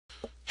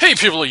Hey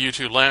people of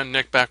YouTube land,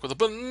 Nick back with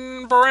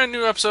a brand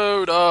new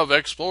episode of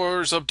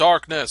Explorers of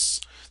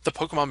Darkness, the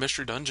Pokemon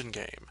Mystery Dungeon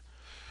game.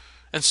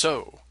 And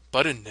so,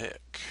 Bud and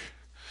Nick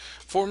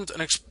formed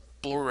an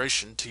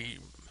exploration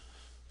team.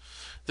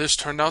 This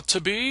turned out to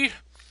be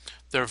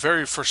their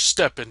very first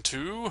step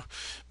into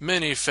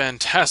many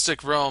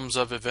fantastic realms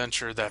of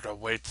adventure that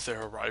await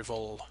their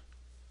arrival.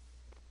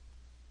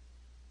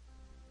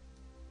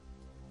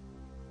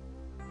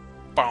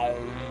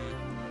 Boom.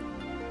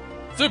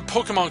 The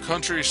Pokemon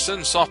Country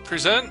Sinsoft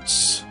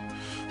presents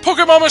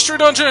Pokemon Mystery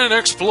Dungeon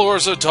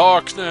Explorers of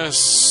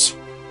Darkness.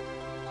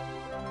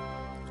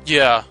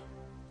 Yeah,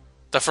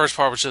 the first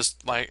part was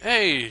just like,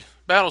 hey,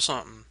 battle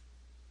something.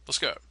 Let's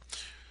go.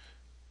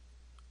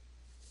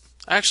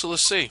 Actually,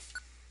 let's see.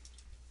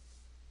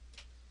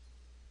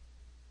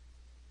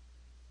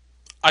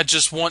 I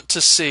just want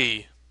to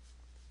see.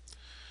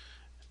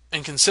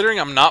 And considering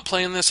I'm not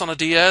playing this on a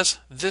DS,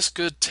 this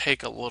could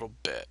take a little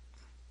bit.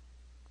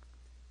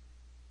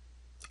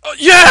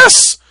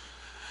 Yes!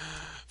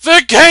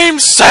 The game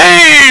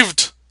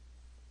saved!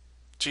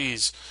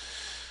 Jeez.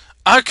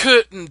 I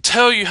couldn't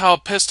tell you how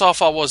pissed off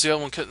I was the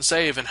other one couldn't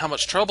save and how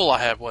much trouble I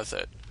had with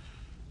it.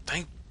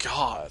 Thank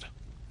God.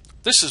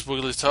 This is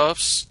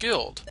Wigglytuff's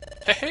guild.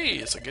 Hey,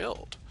 it's a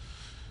guild.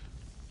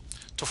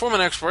 To form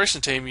an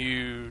exploration team,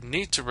 you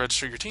need to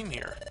register your team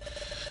here.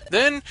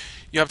 Then,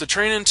 you have to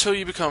train until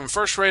you become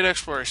first-rate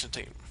exploration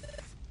team.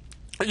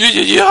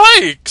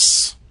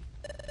 Yikes!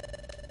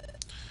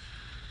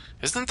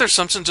 Isn't there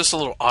something just a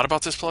little odd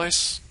about this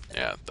place?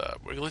 Yeah, the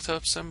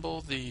Wigglytuff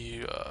symbol,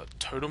 the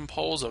totem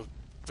poles of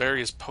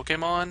various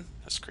Pokemon.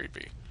 That's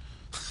creepy.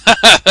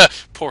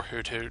 Poor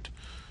Hoot Hoot.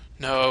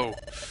 No,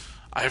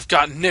 I've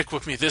got Nick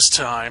with me this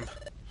time.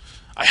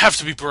 I have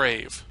to be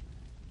brave.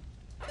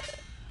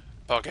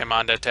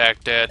 Pokemon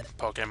detected.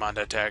 Pokemon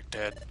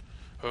detected.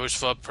 Whose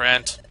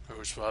footprint?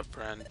 Whose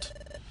footprint?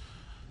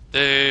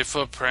 The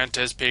footprint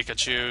is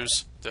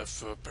Pikachu's. The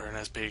footprint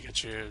is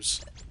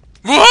Pikachu's.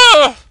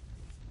 Whoa!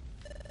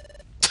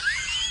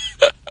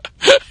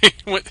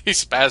 He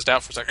spazzed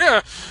out for a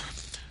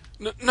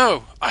second.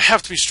 No, I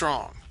have to be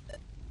strong.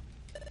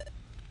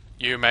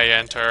 You may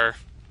enter.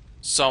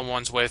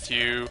 Someone's with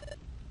you.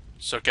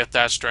 So get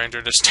that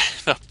stranger to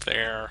stand up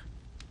there.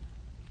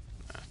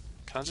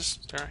 Can I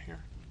just stay right here?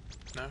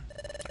 No?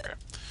 Okay.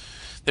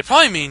 They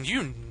probably mean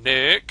you,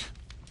 Nick.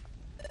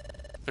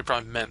 They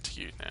probably meant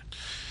you, Nick.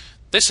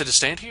 They said to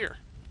stand here.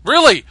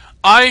 Really?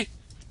 I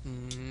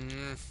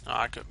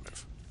couldn't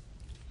move.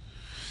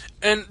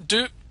 And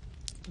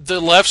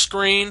the left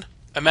screen,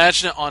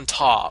 imagine it on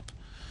top.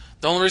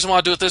 The only reason why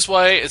I do it this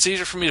way, it's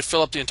easier for me to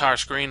fill up the entire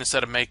screen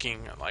instead of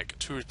making like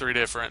 2 or 3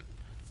 different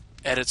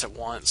edits at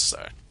once.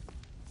 So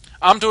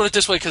I'm doing it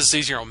this way because it's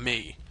easier on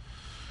me.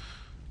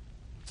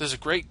 There's a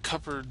grate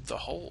covered the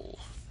hole.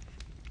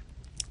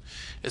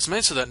 It's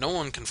made so that no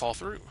one can fall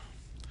through.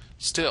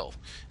 Still,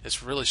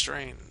 it's really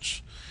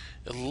strange.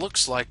 It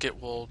looks like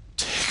it will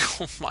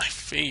tickle my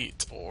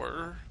feet,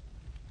 or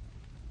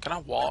can I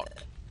walk?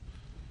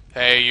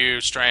 Hey,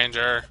 you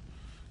stranger.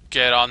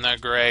 Get on the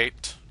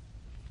grate.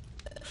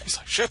 He's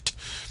like, shit.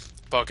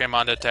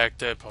 Pokemon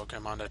detected.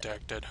 Pokemon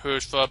detected.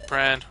 Whose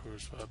footprint?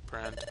 Whose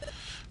footprint?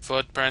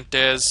 Footprint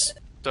is...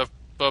 The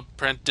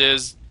footprint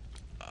is...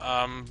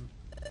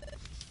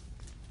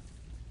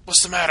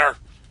 What's the matter?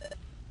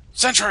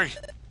 Sentry!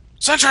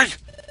 Sentry!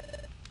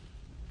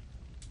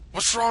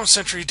 What's wrong,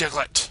 Sentry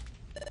Diglett?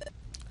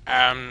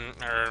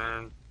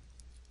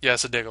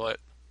 Yes, a Diglett.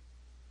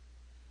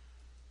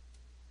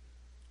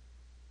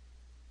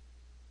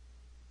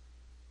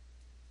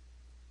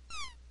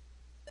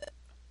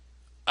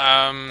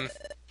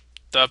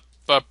 The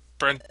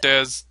footprint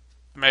is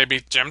maybe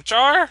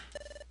Chimchar?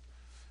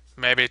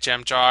 Maybe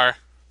Chimchar.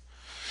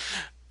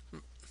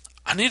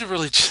 I need to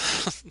really...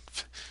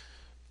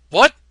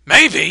 What?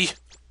 Maybe?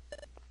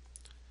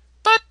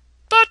 But...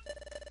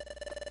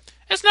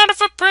 It's not a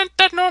footprint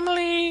that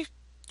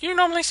you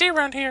normally see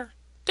around here.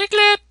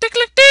 Diglett,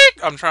 Diglett,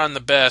 dig! I'm trying the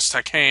best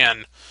I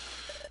can.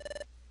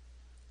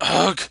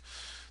 Ugh.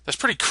 That's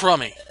pretty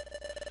crummy.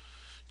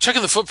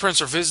 Checking the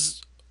footprints of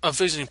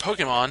visiting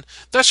Pokemon.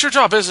 That's your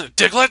job, isn't it,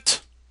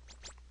 Diglett?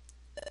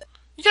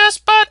 Yes,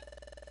 but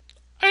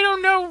I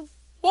don't know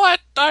what.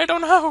 I don't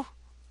know.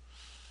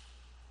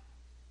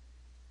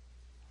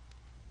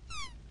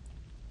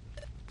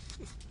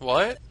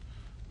 What?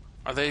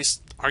 Are they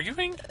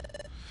arguing?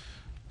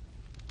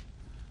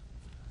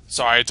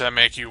 Sorry to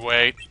make you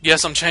wait.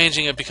 Yes, I'm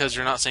changing it because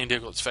you're not seeing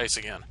Diglett's face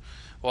again.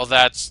 Well,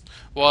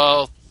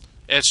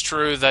 it's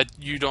true that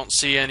you don't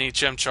see any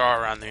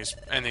Chimchar around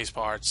in these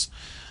parts.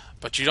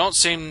 But you don't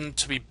seem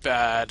to be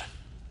bad.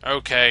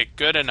 Okay,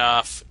 good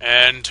enough.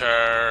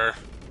 Enter.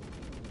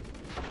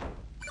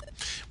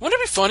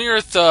 Wouldn't it be funnier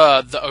if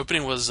the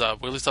opening was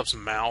Wigglytuff's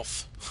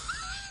mouth?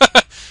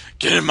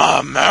 Get in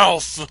my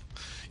mouth!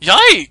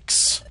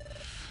 Yikes!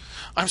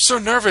 I'm so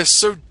nervous,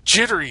 so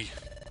jittery.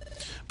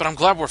 But I'm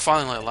glad we're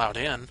finally allowed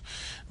in.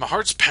 My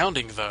heart's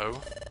pounding,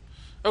 though.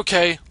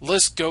 Okay,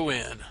 let's go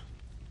in.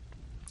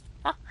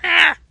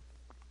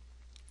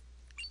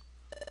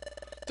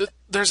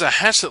 There's a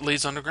hatch that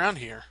leads underground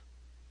here.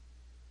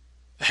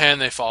 And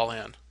they fall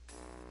in.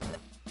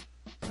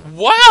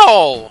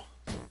 Wow!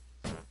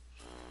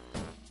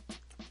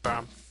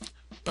 Bum,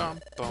 bum,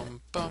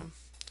 bum, bum.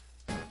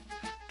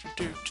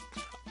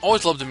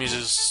 Always loved the music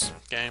of this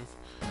game.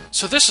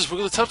 So this is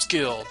Wigglytuff's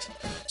Guild.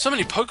 So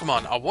many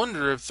Pokemon. I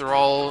wonder if they're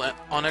all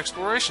on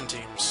exploration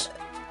teams.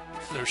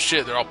 No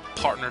shit, they're all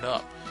partnered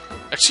up.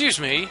 Excuse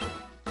me.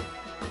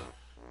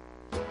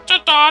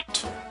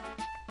 Dot.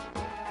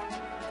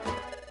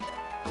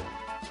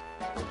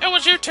 It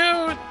was you two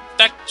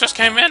that just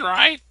came in,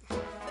 right?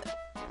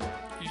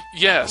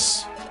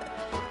 Yes.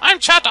 I'm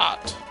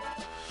Chatot.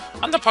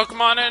 I'm the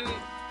Pokemon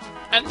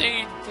and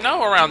they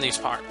know around these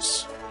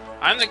parts.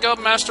 I'm the Guild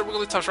Master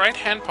Wigglytuff's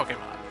right-hand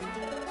Pokemon.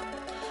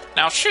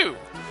 Now shoo!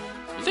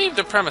 Leave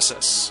the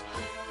premises.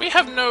 We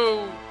have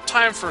no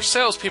time for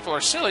salespeople or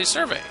silly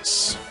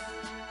surveys.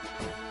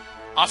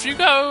 Off you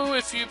go,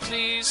 if you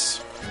please.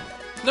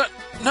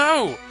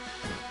 No!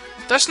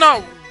 That's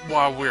not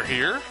why we're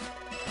here.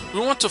 We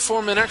want to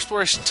form an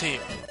exploration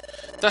team.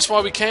 That's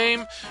why we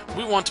came.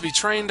 We want to be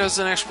trained as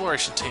an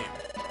exploration team.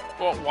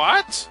 Well,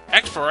 what?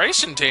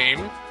 Exploration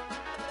team?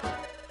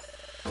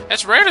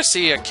 It's rare to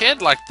see a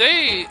kid like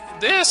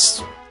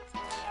this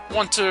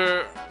want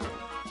to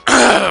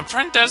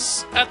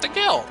apprentice at the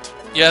guild.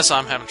 Yes,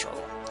 I'm having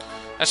trouble.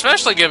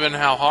 Especially given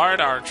how hard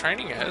our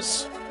training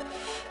is.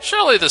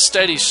 Surely the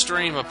steady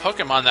stream of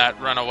Pokemon that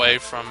run away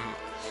from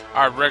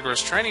our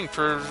rigorous training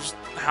proves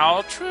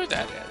how true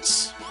that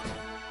is.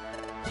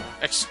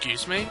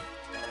 Excuse me?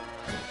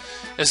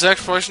 Is the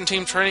exploration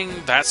team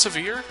training that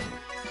severe?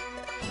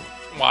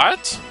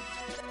 What?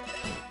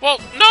 Well,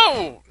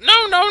 no!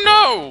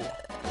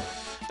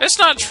 It's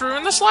not true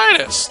in the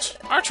slightest.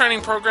 Our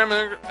training program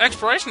and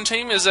exploration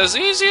team is as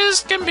easy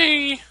as can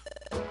be.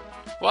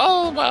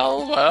 Well.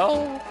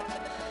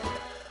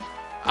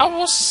 I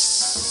will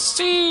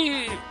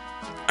see...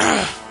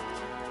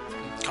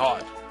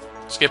 God.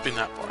 Skipping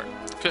that part.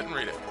 Couldn't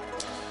read it.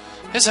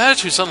 His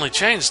attitude suddenly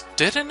changed,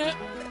 didn't it?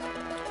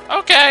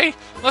 Okay,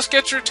 let's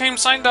get your team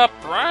signed up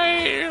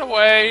right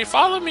away.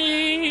 Follow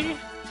me.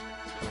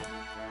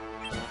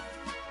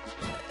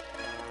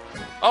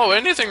 Oh,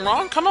 anything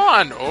wrong? Come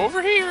on,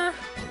 over here.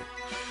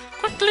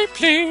 Quickly,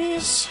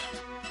 please.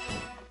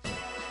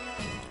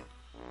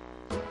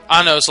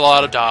 I know it's a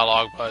lot of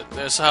dialogue, but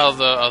that's how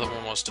the other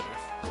one was too.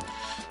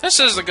 This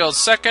is the guild's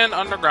second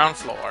underground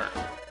floor.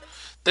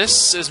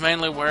 This is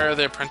mainly where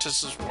the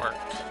apprentices work.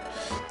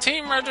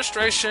 Team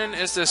registration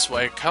is this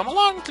way. Come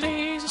along,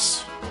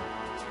 please.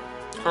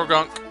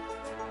 Korgunk.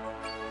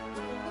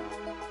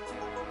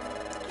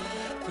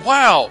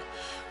 Wow!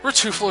 We're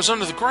 2 floors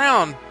under the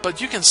ground,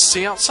 but you can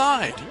see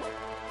outside.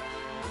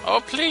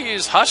 Oh,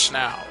 please, hush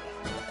now.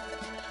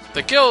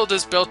 The guild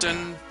is built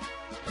in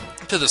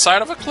to the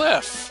side of a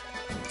cliff.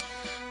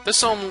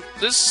 It's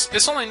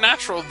only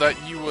natural that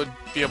you would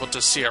be able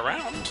to see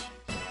around.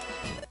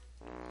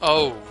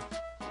 Oh.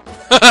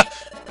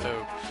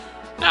 Oh.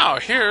 Now,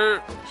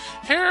 here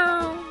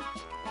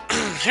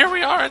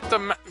we are at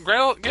the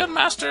Guild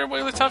Master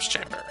Wigglytuff's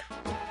chamber.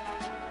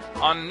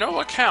 On no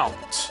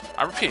account,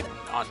 I repeat,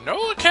 on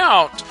no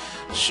account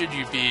should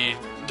you be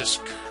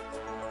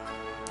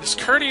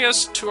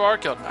discourteous to our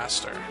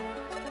Guildmaster.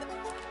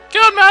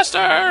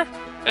 Guildmaster!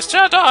 It's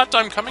Chatot,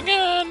 I'm coming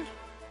in!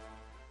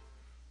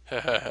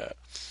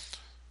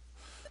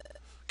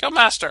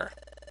 Guildmaster,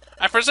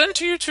 I present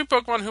to you 2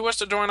 Pokemon who wish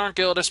to join our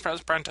guild as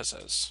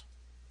apprentices.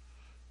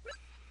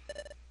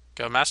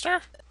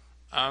 Guildmaster?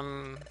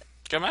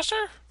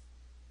 Guildmaster?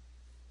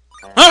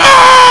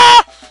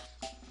 Ah!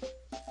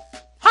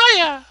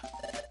 Hiya!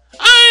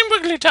 I'm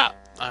Wigglytuff.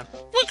 I'm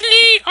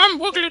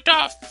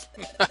Wigglytuff.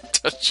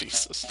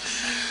 Jesus.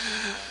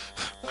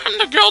 I'm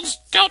the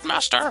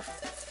guildmaster.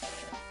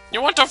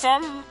 You want to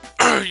form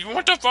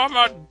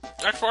an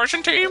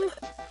exploration team?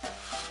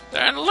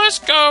 Then let's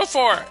go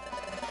for it.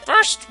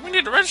 First, we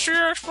need to register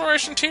your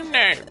exploration team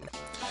name.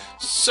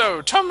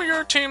 So, tell me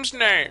your team's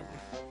name.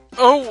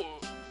 Oh,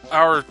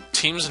 our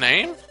team's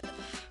name?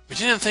 We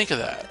didn't think of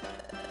that.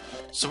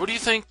 So what do you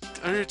think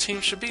our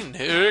team should be,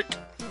 Nick?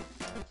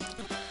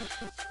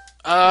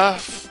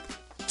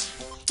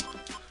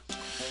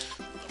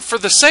 For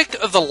the sake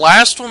of the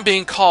last one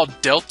being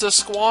called Delta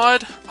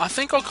Squad, I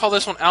think I'll call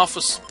this one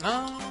Alpha...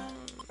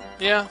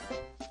 Yeah,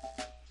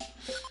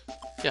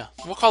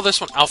 we'll call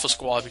this one Alpha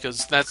Squad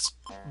because that's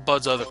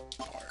Bud's other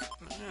part.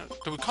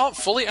 Do we call it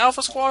fully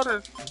Alpha Squad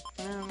or...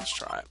 Yeah, let's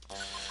try it.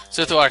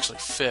 See if they'll actually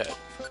fit.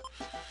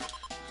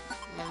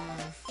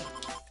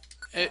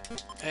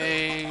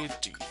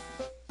 A-D.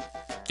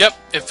 Yep,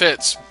 it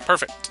fits.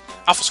 Perfect.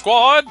 Alpha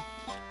Squad!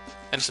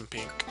 And it's in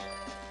pink.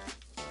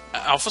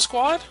 Alpha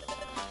Squad?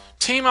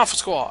 Team Alpha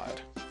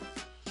Squad.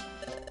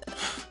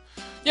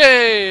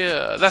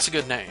 Yay! That's a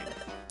good name.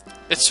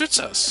 It suits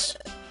us.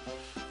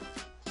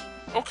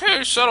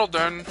 Okay, settled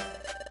then.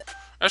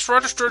 Let's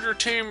register your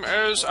team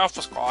as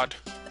Alpha Squad.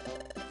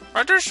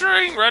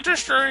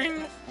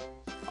 Registering.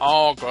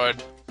 All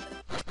good.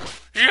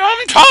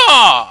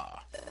 Yum-ta!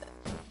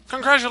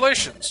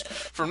 Congratulations!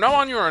 From now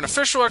on, you are an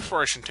official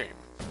exploration team.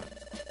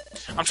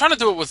 I'm trying to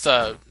do it with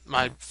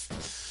my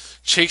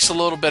cheeks a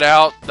little bit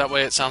out. That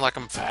way it sounds like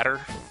I'm fatter,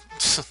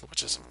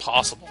 which is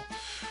impossible.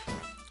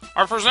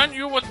 I present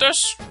you with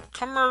this.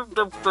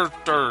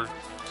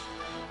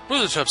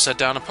 Wigglytuff set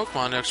down a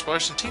Pokemon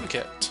Exploration Team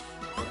Kit.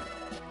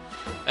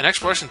 An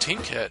Exploration Team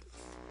Kit?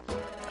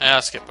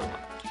 Skip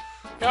Pokemon.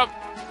 Yep,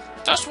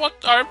 that's what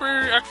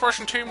every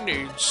Exploration team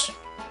needs.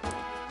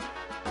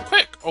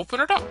 Quick,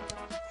 open it up.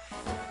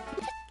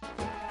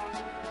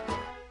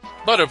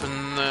 Bud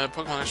opened the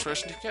Pokemon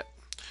Exploration Team Kit.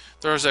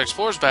 There was an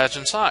Explorer's Badge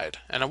inside,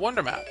 and a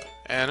Wonder Map,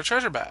 and a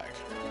treasure bag.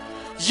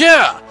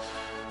 Yeah!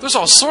 There's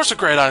all sorts of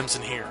great items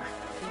in here.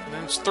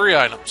 And it's 3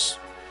 items.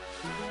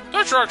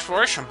 That's your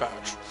Exploration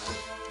Badge.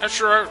 That's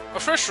your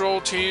official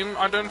team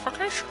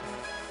identification.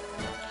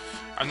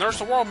 And there's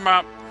the world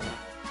map,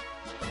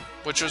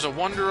 which is a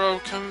wonder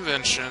of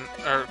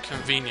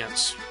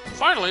convenience.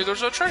 Finally,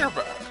 there's a treasure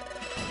bag.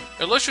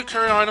 It lets you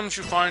carry items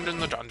you find in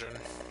the dungeon.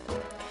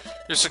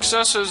 Your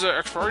success as an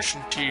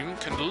exploration team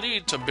can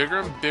lead to bigger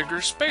and bigger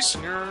space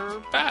in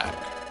your bag.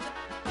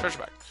 Treasure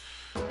bag.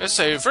 It's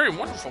a very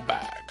wonderful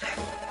bag.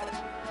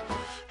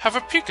 Have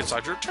a peek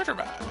inside your treasure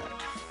bag.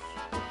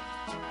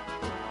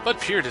 Bud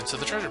peered into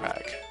the treasure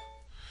bag.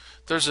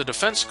 There's a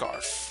defense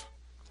scarf.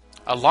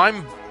 A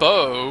lime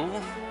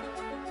bow.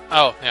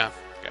 Oh, yeah.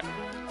 Okay.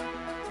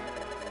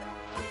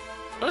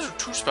 Those are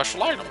 2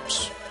 special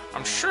items.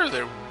 I'm sure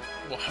they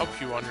will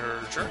help you on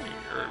your journey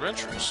or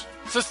adventures.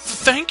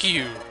 Thank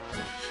you!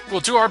 We'll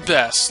do our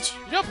best.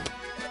 Yep.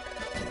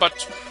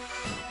 But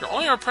you're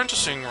only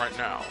apprenticing right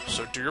now,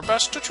 so do your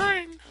best to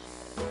train.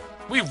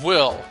 We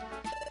will.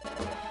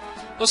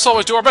 Let's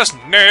always do our best,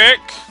 Nick!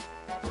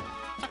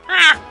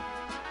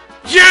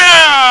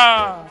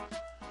 Yeah!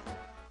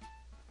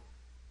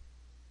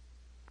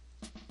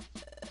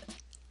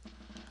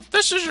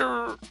 This is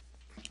your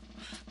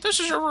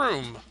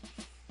room.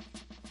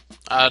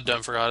 I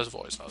done forgot his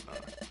voice. I was not.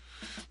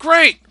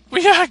 Great!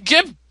 We gotta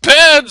get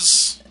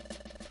beds!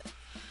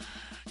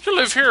 You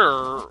live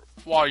here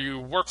while you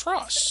work for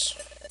us.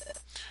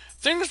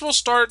 Things will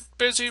start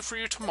busy for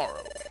you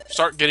tomorrow.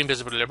 Start getting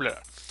busy, blah, blah, blah.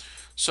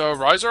 So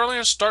rise early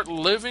and start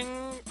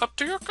living up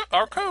to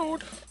our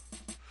code.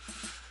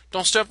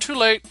 Don't stay up too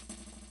late.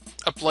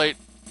 Up late.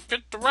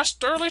 Get the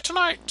rest early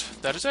tonight.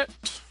 That is it.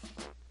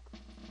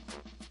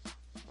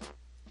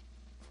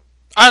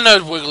 I know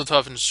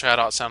Wigglytuff and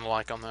Shadowt sound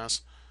alike on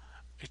this.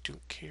 I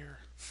don't care.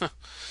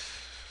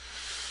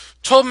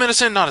 12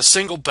 minutes in, not a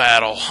single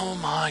battle. Oh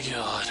my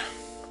god.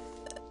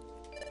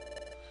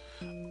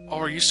 Oh,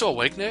 are you still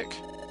awake, Nick?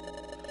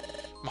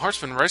 My heart's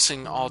been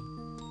racing all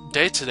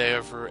day today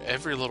over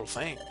every little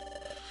thing.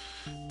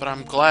 But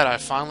I'm glad I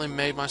finally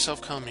made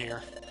myself come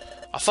here.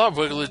 I thought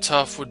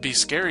Wigglytuff would be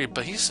scary,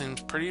 but he seems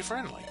pretty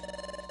friendly.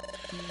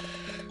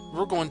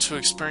 We're going to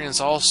experience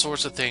all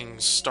sorts of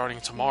things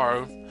starting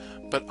tomorrow,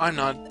 but I'm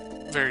not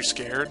very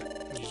scared.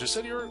 You just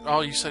said you were...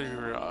 Oh, you said you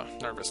were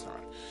nervous. No.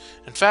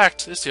 In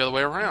fact, it's the other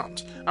way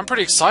around. I'm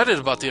pretty excited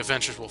about the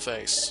adventures we'll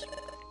face.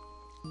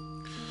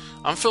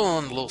 I'm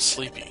feeling a little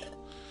sleepy.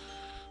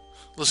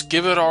 Let's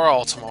give it our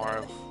all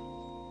tomorrow.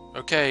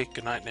 Okay,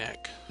 good night,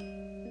 Nick.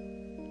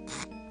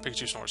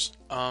 Pikachu snores.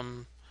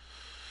 Now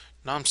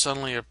I'm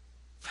suddenly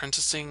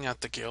apprenticing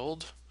at the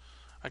guild.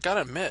 I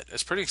gotta admit,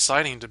 it's pretty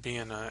exciting to be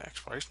in an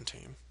exploration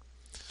team.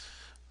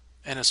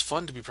 And it's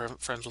fun to be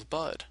friends with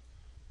Bud.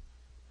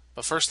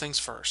 But first things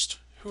first,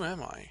 who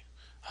am I?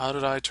 How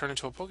did I turn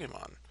into a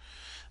Pokemon?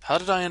 How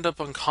did I end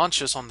up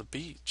unconscious on the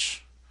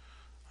beach?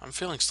 I'm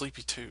feeling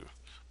sleepy too.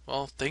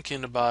 Well,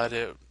 thinking about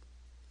it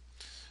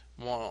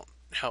won't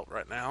help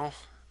right now.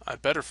 I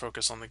better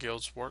focus on the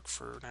guild's work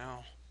for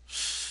now.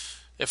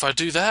 If I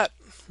do that,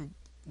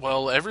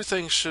 well,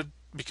 everything should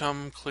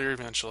become clear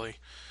eventually.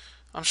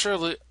 I'll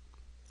surely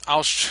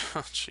get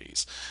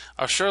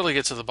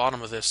to the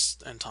bottom of this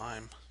in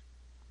time.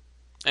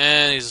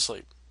 And he's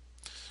asleep.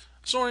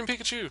 Snoring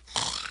Pikachu.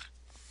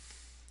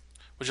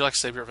 Would you like to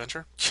save your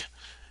adventure?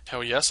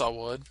 Hell yes, I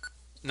would.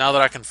 Now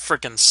that I can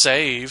frickin'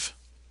 save.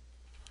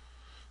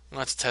 I'm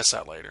going to have to test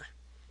that later.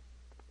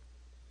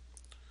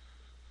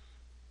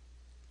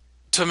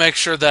 To make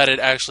sure that it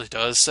actually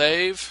does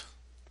save.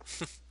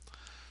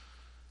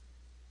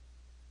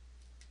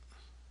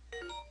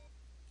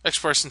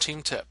 Exploration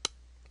Team Tip.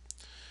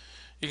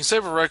 You can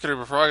save a record of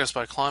your progress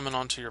by climbing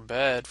onto your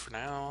bed from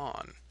now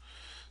on.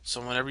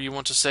 So whenever you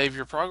want to save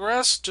your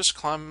progress, just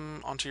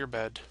climb onto your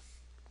bed.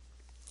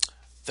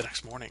 The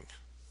next morning.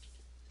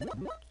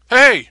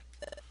 Hey!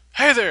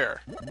 Hey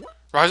there!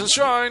 Rise and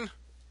shine!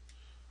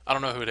 I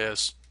don't know who it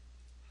is.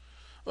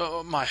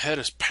 My head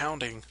is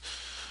pounding.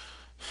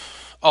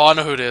 Oh, I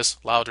know who it is.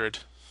 Loudred.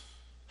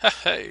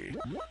 Hey.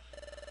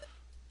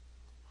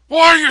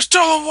 Why are you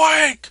still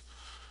awake?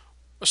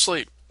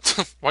 Asleep.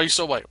 Why are you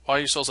still awake? Why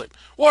are you still asleep?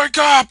 Wake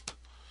up!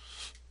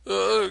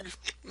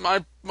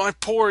 My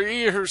poor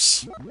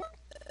ears.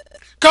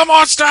 Come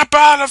on, snap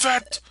out of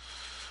it!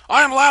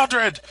 I am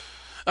Loudred,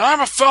 and I'm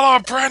a fellow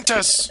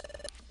apprentice.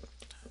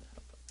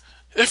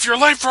 If you're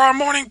late for our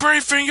morning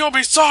briefing, you'll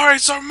be sorry,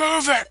 so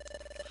move it!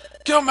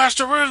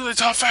 Guildmaster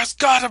Wigglytuff has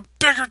got a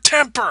bigger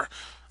temper.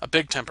 a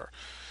big temper.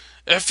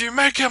 If you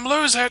make him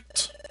lose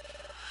it,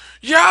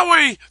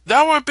 Yowie,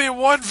 that would be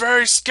one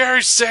very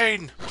scary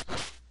scene.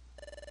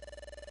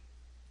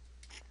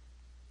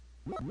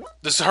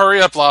 Just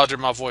hurry up louder,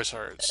 my voice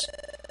hurts.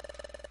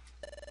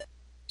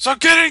 So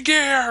get in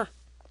gear!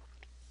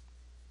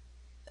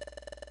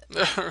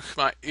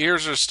 My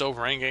ears are still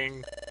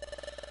ringing.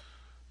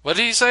 What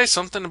did he say?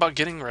 Something about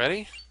getting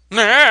ready?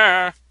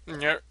 Nah.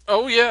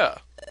 Oh yeah.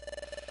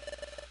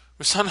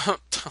 We signed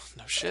up.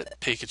 No shit,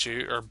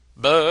 Pikachu or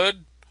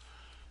Bud.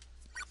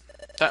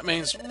 That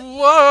means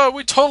whoa,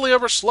 we totally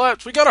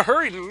overslept. We gotta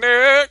hurry,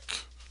 Nick.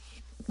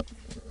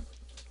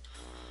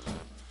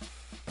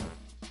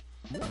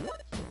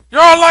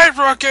 You're late,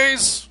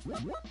 rookies.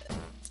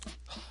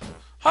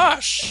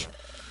 Hush.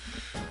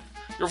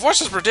 Your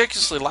voice is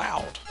ridiculously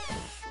loud.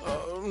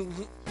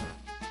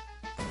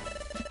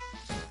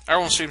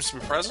 Everyone seems to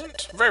be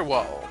present. Very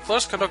well. Let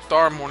us conduct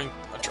our morning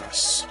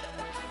address.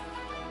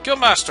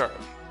 Guildmaster,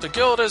 the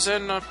guild is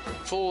in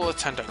full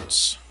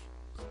attendance.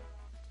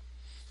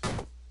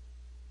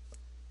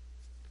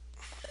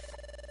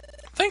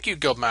 Thank you,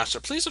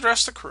 Guildmaster. Please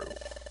address the crew.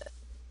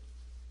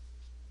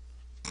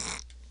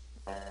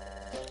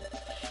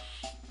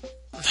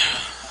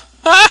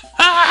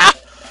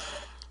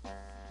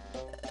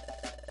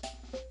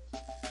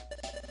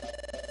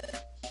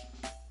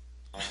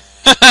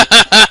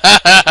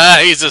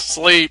 He's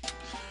asleep.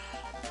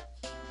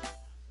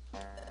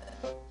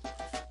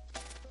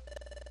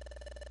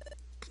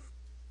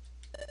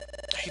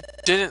 He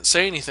didn't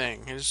say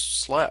anything. He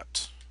just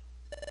slept.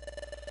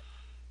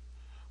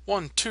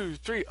 1, 2,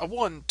 3.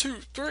 1, 2,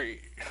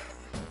 3.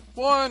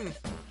 1.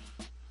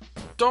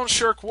 Don't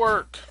shirk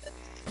work.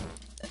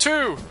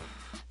 2.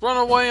 Run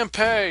away and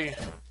pay.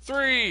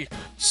 3.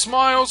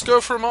 Smiles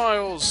go for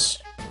miles.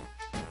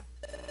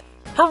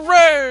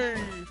 Hooray!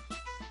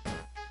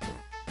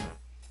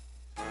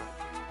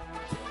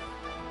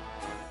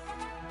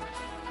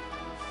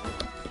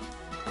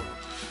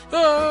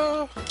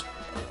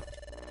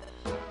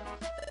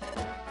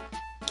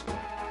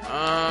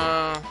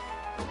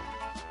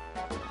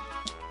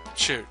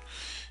 Shoot.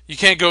 You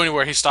can't go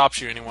anywhere. He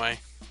stops you anyway.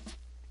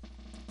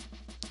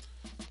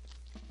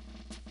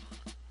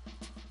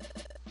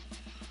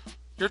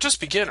 You're just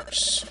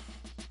beginners.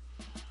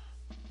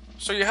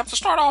 So you have to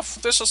start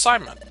off this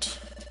assignment.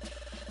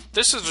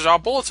 This is a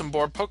job bulletin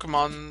board.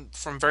 Pokemon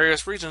from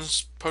various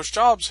regions post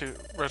jobs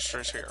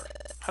registers here.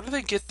 How do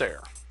they get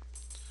there?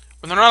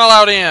 When they're not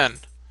allowed in.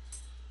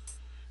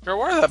 You're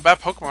aware that bad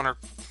Pokemon are...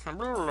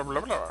 Blah, blah,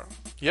 blah, blah.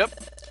 Yep.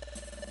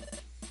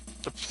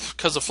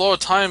 Because the flow of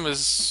time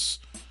is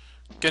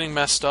getting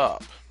messed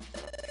up.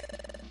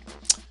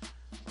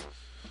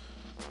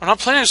 I'm not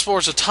playing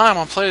Explorers of Time,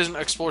 I'm playing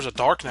Explorers of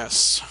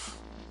Darkness.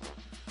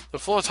 The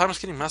flow of time is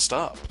getting messed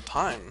up.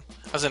 Time?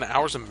 As in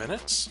hours and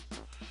minutes?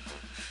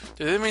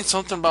 Did it mean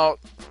something about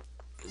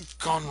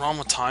gone wrong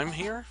with time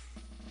here?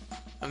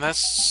 And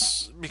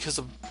that's because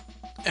of...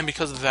 And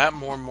because of that,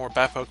 more and more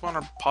bad Pokemon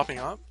are popping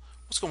up?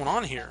 What's going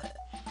on here?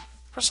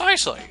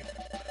 Precisely.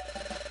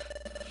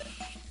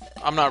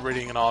 I'm not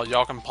reading it all.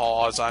 Y'all can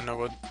pause. I know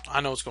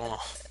what's going on.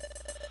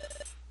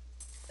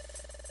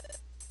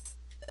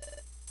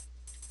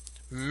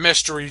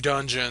 Mystery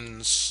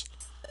dungeons.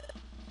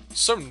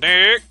 So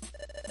Nick.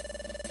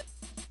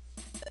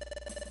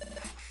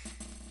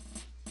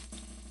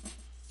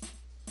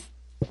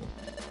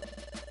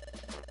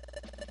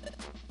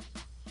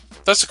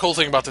 That's the cool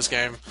thing about this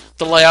game.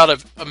 The layout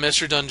of a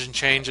mystery dungeon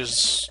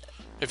changes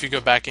if you go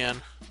back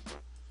in.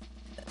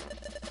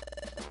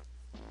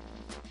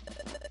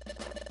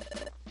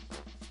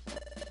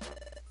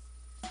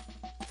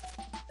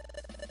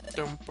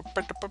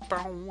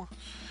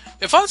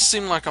 If I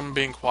seem like I'm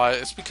being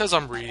quiet, it's because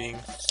I'm reading.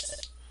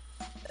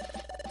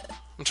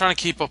 I'm trying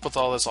to keep up with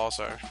all this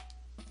also.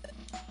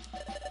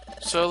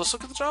 So let's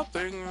look at the job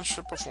thing I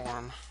should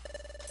perform.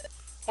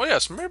 Oh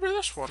yes, maybe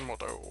this one will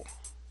do.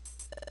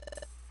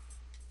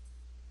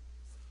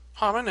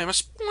 Hi, my name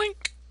is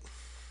Splink.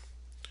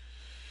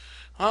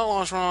 I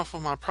always run off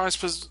with my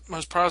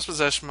most prized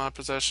possession, my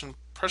possession,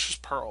 precious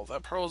pearl.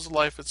 That pearl is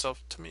life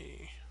itself to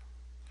me.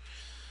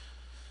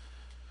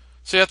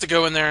 So you have to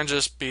go in there and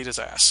just beat his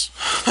ass.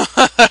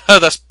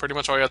 That's pretty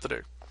much all you have to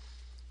do.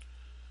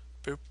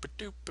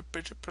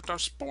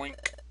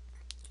 Spoink.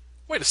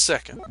 Wait a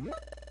second.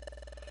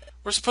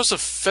 We're supposed to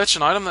fetch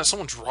an item that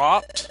someone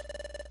dropped?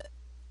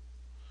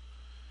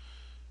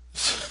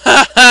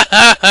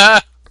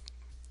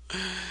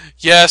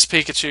 Yes,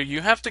 Pikachu,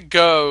 you have to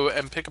go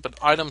and pick up an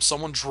item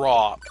someone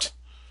dropped.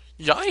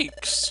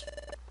 Yikes.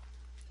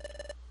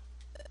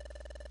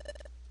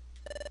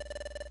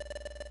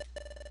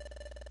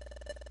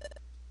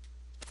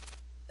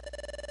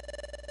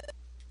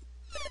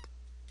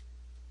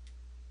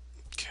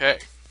 Okay.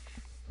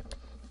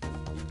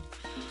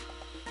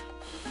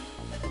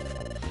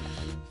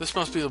 This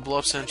must be the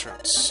Bluff's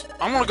entrance.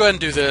 I'm gonna go ahead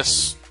and do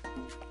this.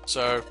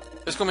 So,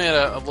 it's gonna be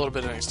a little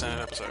bit of an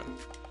extended episode.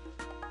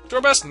 Do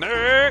our best, Nick!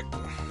 I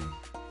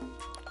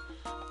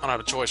don't have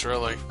a choice,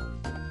 really.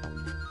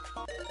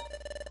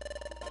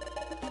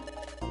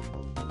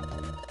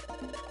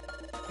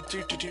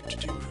 Do, do, do, do,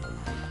 do.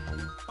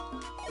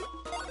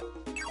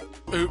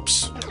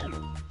 Oops.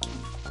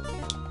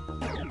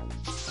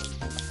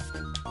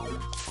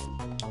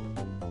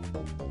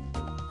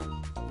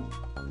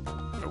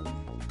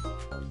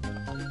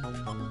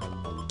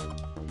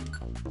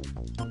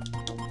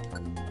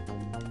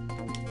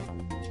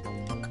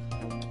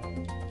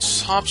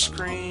 Top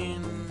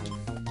screen.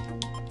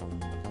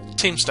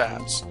 Team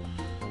stats.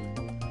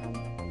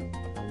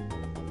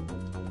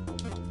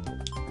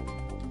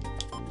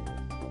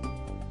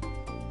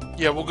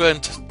 Yeah, we'll go ahead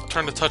and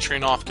turn the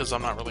touchscreen off because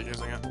I'm not really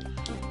using it.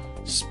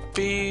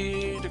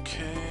 Speed,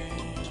 okay.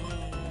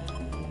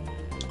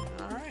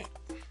 Alright.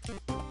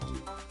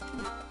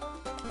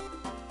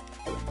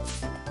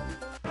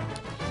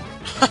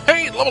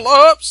 Hey, level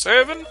up!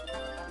 7.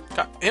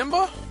 Got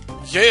Ember?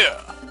 Yeah!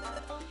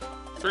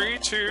 3,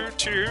 2,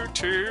 2,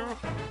 2.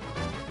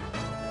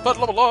 But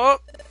level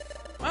up!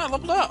 Ah,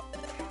 leveled up!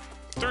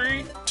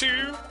 3,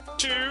 2,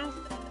 2.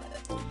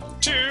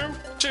 2,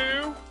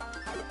 2.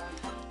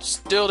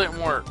 Still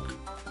didn't work.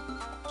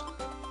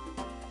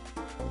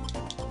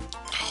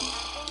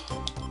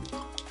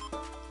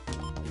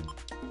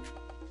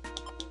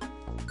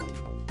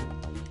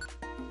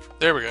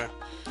 There we go.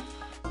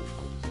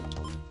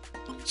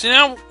 See,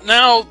 now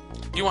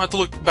you won't have to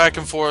look back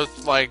and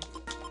forth like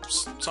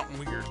something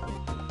weird.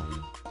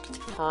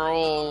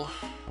 Pearl.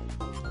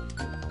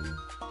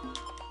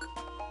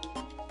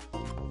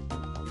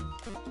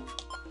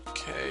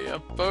 Okay, a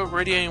bow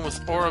radiating with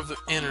aura of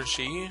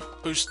energy.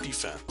 Boost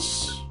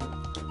defense.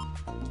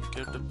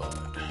 Give the bud.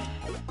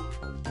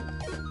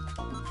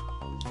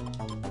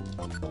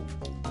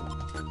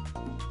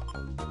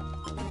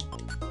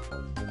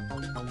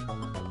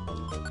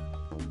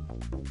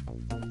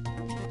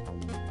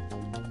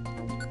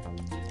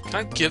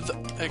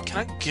 Can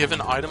I give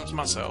an item to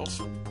myself?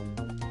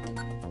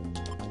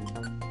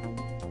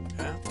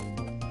 Okay.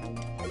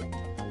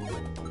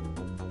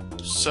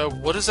 So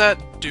what does that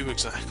do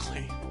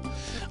exactly?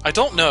 I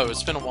don't know,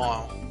 it's been a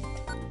while.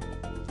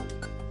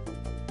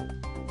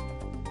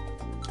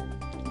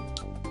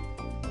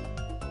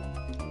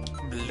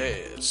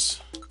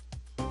 Blaze.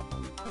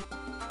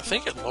 I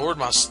think it lowered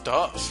my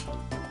stuff.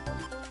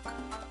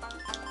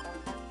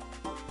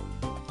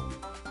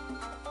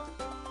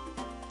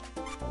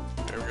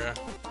 There we go.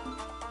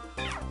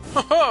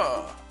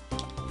 Haha!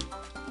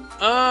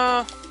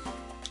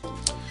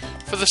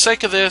 For the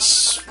sake of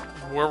this,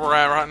 where we're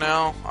at right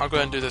now, I'll go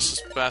ahead and do this as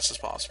fast as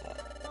possible.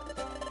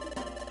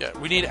 Yeah,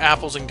 we need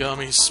apples and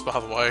gummies, by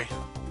the way.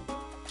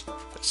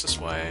 Face this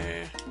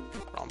way.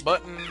 Wrong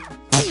button.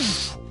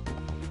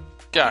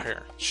 Get out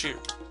here.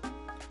 Shoot.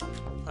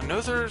 I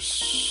know there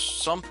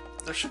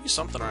should be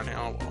something right here.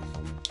 Oh well.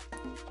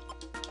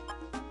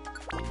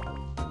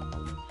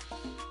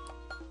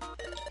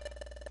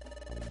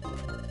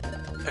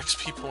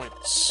 XP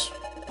points.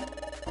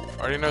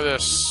 Already know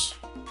this.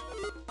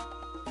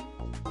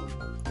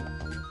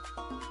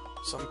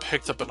 Someone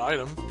picked up an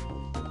item.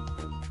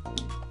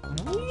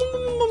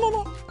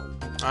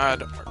 Ah,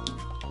 don't work.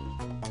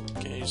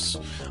 Okay,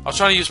 I'll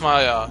try to use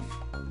my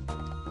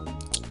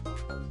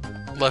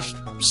left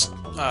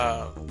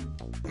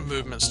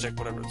movement stick,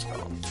 whatever it's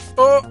called.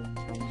 Oh!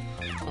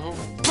 Oh!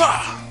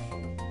 Bah!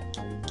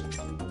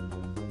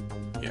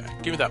 Yeah,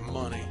 give me that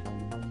money.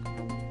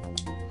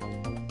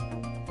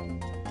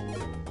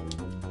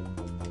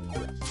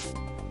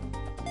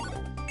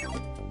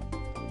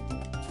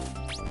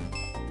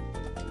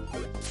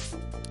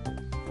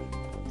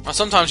 Now,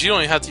 sometimes you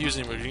don't even have to use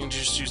any move. You can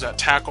just use that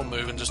tackle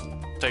move and just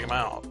take them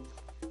out.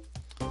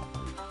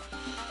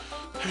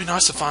 It'd be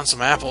nice to find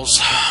some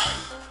apples.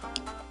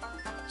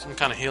 Some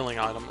kind of healing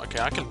item. Okay,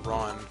 I can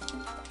run.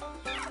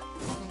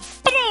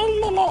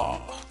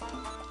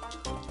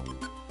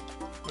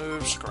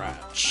 Move,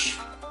 scratch.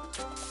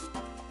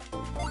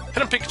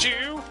 Hit him,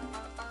 Pikachu!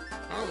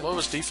 Oh,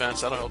 lowest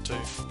defense, that'll help too.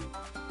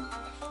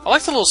 I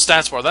like the little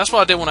stats bar. That's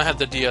what I did when I had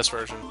the DS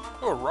version.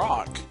 Oh, a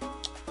rock.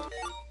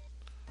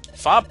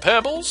 5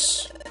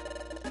 pebbles.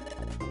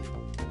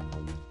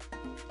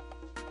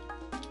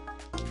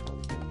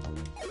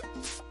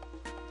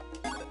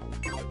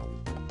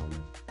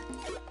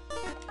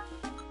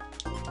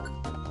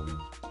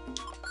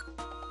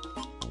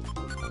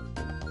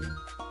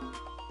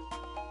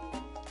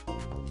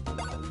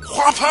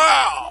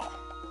 Whapow!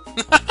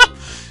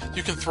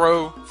 You can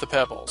throw the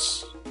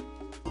pebbles.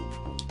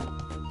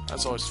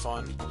 That's always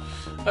fun.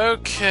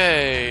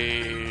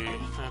 Okay,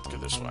 I have to go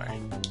this way.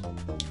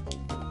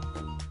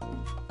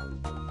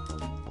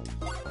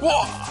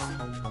 Whoa!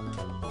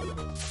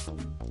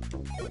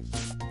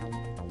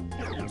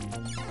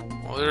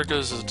 Well, there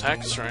goes his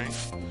attack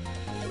strength.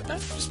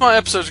 Just my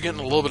episodes are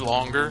getting a little bit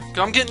longer.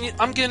 I'm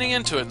getting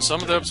into it, and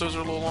some of the episodes are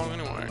a little long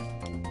anyway.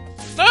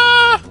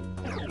 Ah!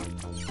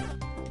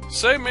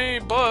 Save me,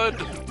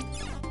 bud!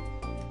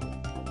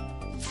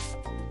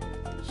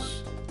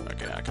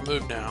 Okay, I can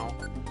move now.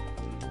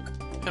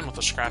 Hit him with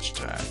a scratch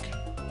attack.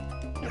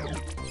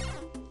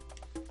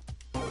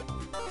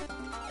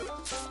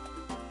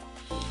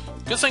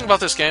 Good thing about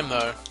this game,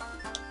 though,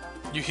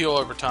 you heal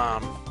over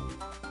time.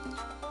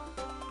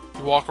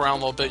 You walk around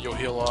a little bit, you'll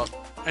heal up.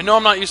 And no,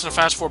 I'm not using a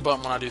fast forward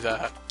button when I do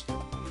that.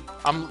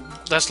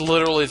 That's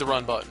literally the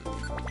run button.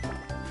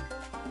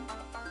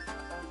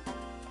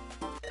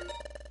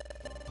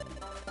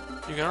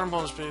 You can earn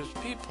bonus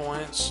speed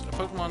points. A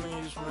Pokemon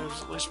can use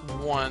moves at least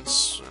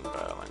once in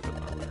battling.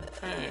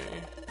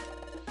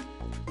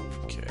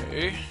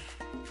 Okay.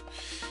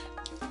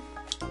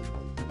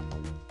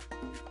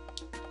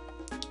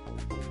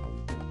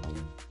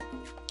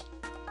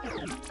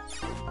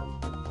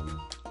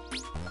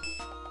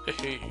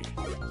 Hey.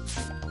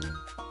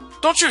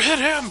 Don't you hit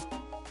him!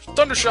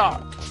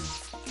 Thundershock!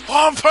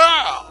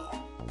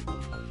 Pow!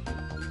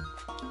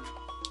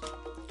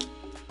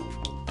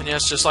 And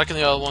yes, just like in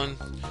the other one,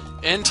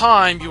 in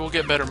time you will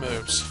get better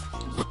moves.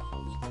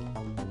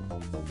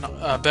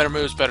 No, better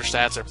moves, better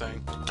stats,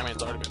 everything. I mean,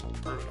 it's already been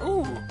proven.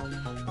 Ooh!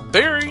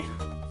 Berry!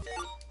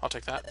 I'll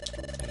take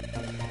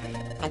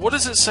that. Now, what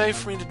does it say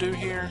for me to do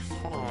here?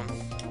 Hold on.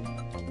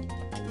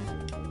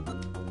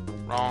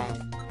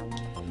 Wrong.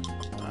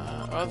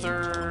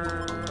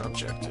 Other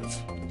objective.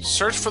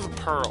 Search for the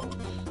pearl.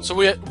 So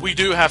we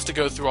do have to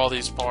go through all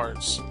these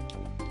parts.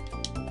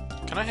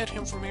 Can I hit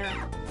him from here?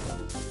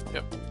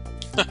 Yep.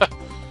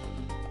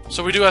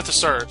 So we do have to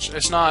search.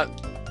 It's not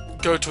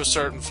go to a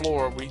certain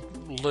floor. We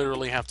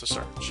literally have to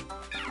search.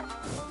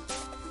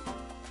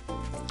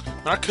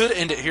 And I could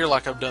end it here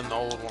like I've done the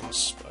old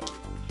ones, but...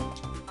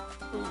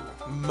 Ooh,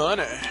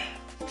 money.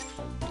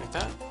 Take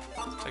that.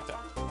 Take that.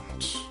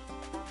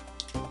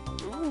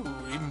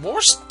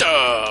 More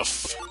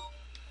stuff!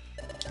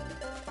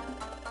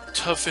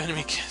 Tough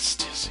enemy gets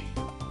dizzy.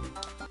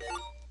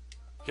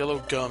 Yellow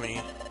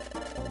gummy.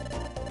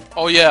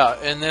 Oh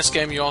yeah, in this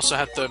game you also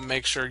have to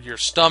make sure your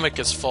stomach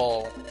is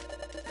full.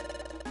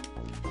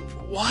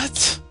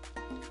 What?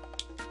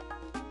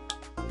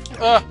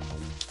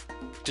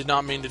 Did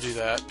not mean to do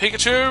that.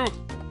 Pikachu!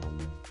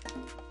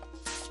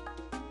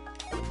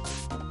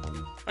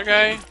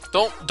 Okay,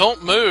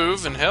 don't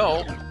move and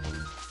help.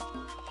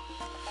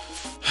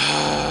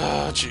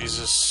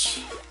 Jesus.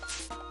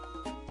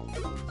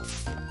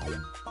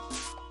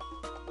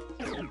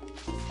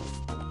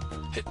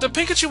 The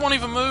Pikachu won't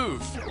even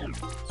move.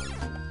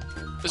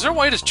 Is there a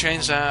way to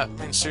change that? I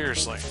mean,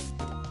 seriously.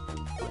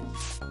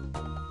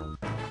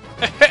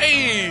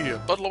 Hey!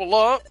 Bud level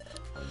up.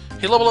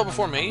 He leveled up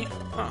before me?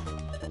 Huh.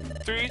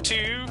 3,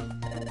 2.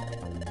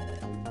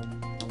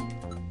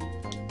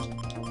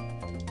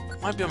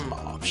 Might be on my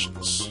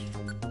options.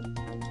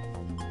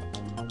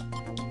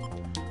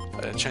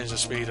 I didn't change the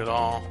speed at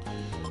all.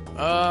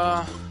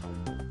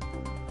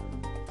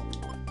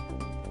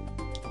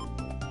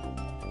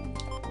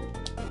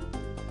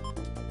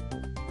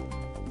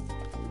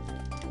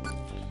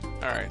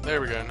 Alright, there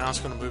we go. Now it's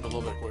going to move a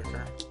little bit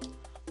quicker.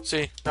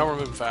 See? Now we're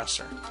moving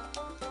faster.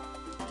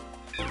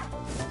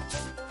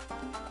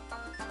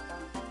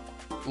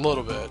 A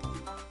little bit.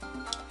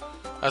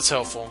 That's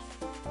helpful.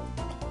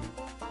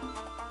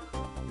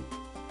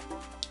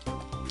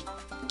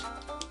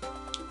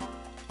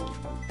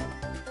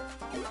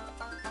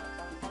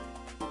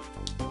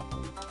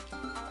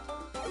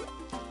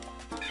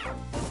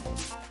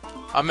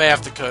 I may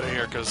have to cut it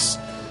here because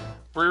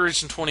we're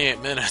reaching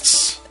 28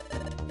 minutes.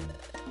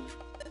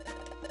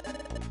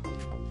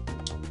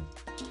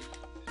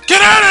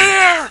 Get out of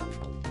here!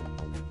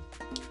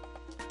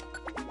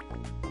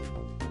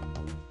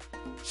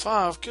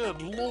 5,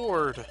 good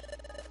lord.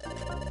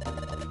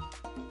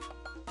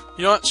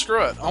 You know what?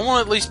 Screw it. I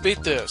want to at least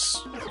beat this.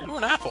 Ooh,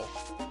 an apple.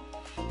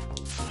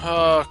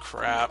 Oh,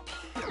 crap.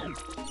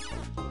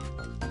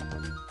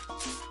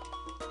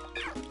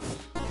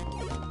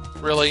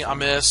 Really? I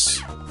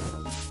miss?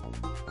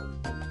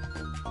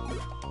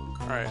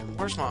 Alright,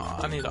 where's my...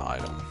 I need an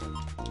item.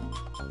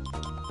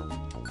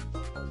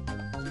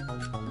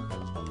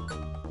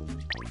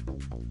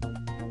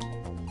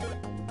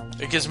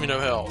 It gives me no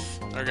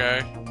health.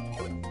 Okay.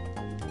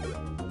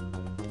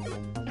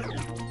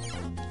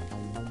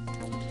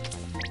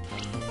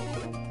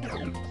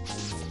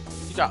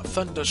 You got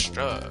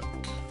Thunderstruck.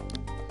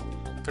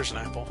 There's an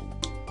apple.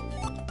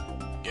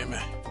 Gimme.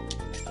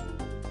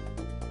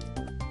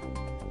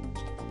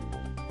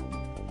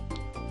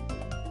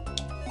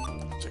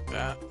 Take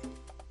that.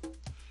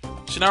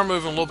 So now we're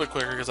moving a little bit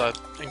quicker because I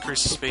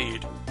increased the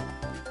speed.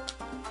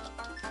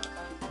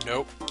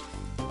 Nope.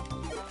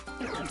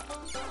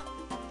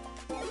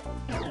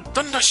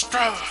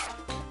 Thunderstruck!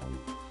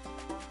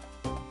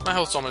 My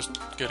health's almost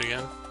good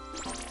again.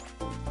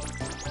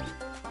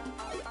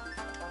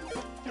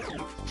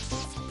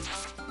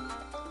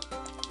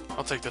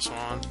 I'll take this one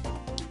on.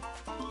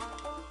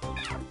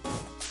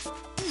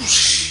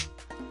 Boosh!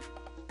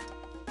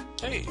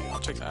 Hey, I'll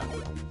take that.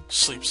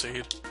 Sleep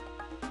seed.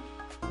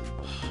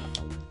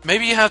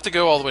 Maybe you have to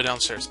go all the way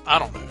downstairs. I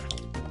don't know.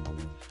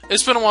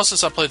 It's been a while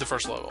since I played the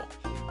first level.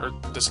 Or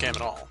this game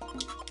at all.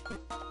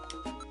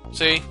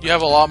 See? You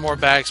have a lot more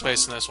bag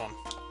space in this one.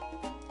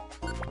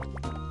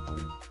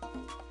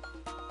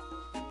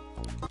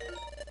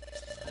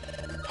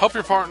 Help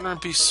your partner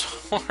be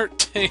smart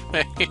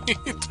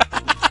teammate.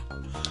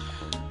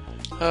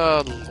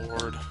 Oh,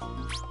 Lord.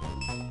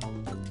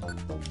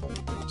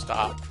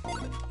 Stop.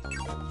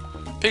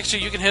 Pixie,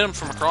 you can hit him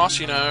from across,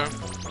 you know.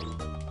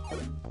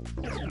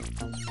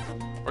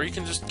 Or you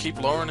can just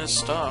keep lowering his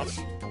stuff.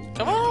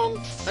 Come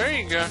on! There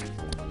you go.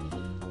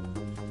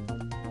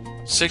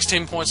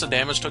 16 points of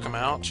damage took him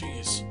out.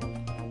 Jeez.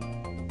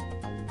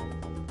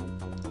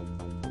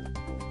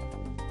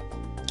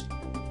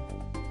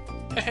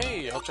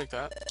 Hey, I'll take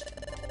that.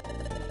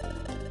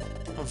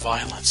 A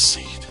violent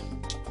seed.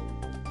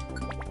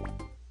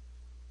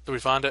 Did we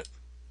find it?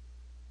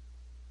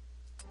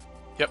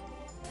 Yep.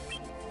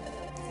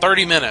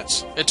 30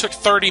 minutes. It took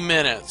 30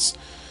 minutes.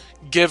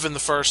 Given the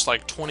first,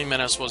 like, 20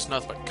 minutes was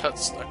nothing but a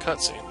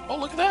cutscene. Oh,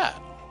 look at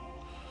that.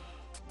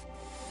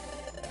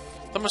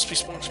 That must be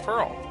Spunk's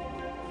Pearl.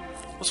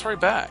 Let's hurry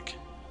back.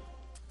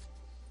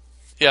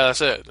 Yeah,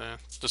 that's it.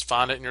 Just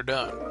find it and you're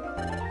done.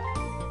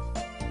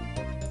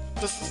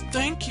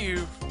 Thank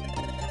you.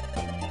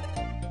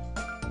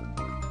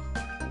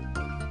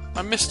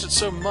 I missed it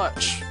so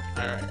much.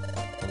 Alright.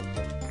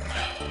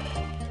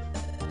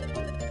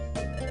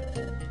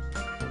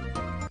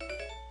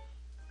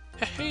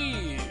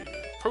 Hey!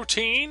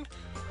 Protein,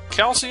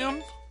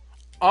 calcium,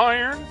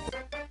 iron.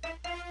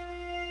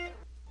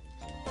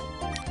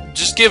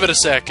 Just give it a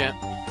second.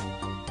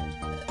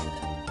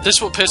 This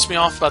is what pissed me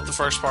off about the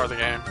first part of the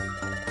game.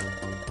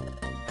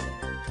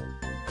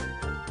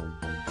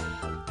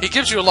 He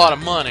gives you a lot of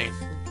money.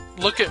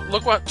 Look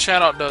what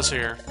Shadow does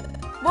here.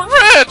 We're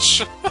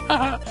rich!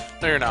 No,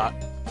 you're not.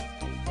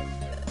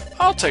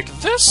 I'll take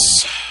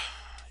this.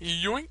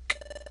 Yoink.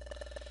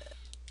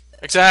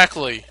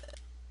 Exactly.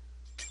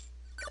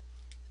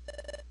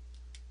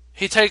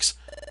 He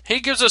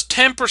gives us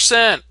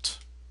 10%.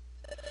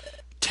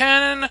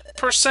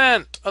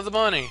 10% of the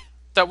money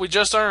that we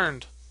just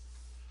earned.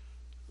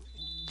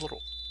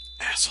 Little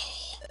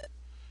asshole.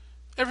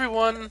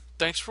 Everyone,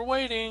 thanks for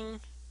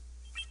waiting.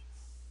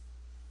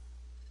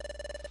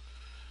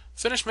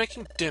 Finish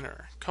making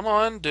dinner. Come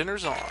on,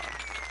 dinner's on.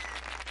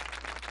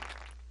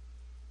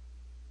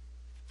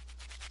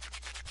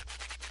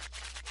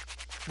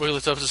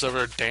 Wigglytuff is over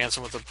there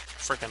dancing with a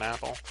frickin'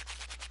 apple.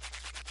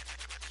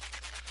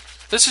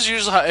 This is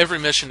usually how every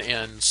mission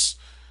ends.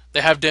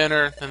 They have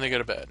dinner, then they go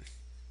to bed.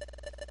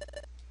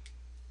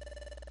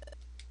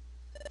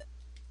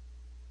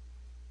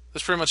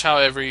 That's pretty much how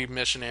every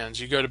mission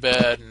ends. You go to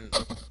bed and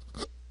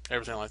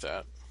everything like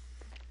that.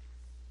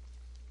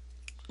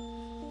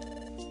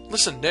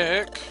 Listen,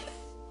 Nick.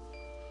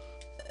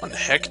 What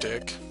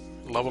hectic.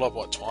 Leveled up,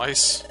 what,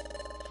 twice?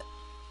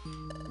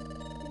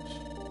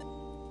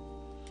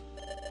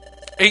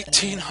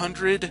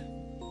 1,800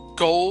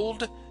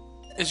 gold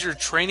is your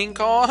training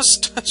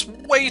cost? That's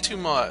way too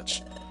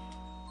much.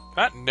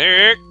 Not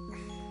Nick.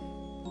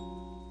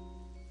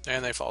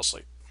 And they fall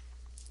asleep.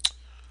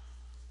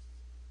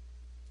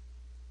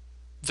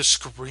 The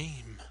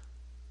Scream.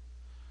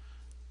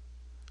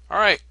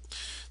 Alright.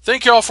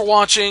 Thank you all for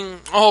watching.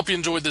 I hope you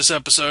enjoyed this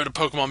episode of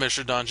Pokemon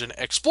Mystery Dungeon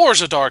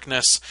Explorers of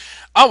Darkness.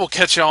 I will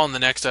catch y'all in the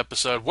next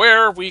episode,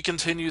 where we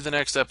continue the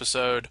next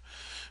episode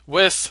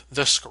with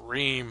The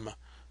Scream.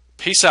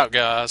 Peace out,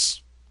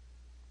 guys.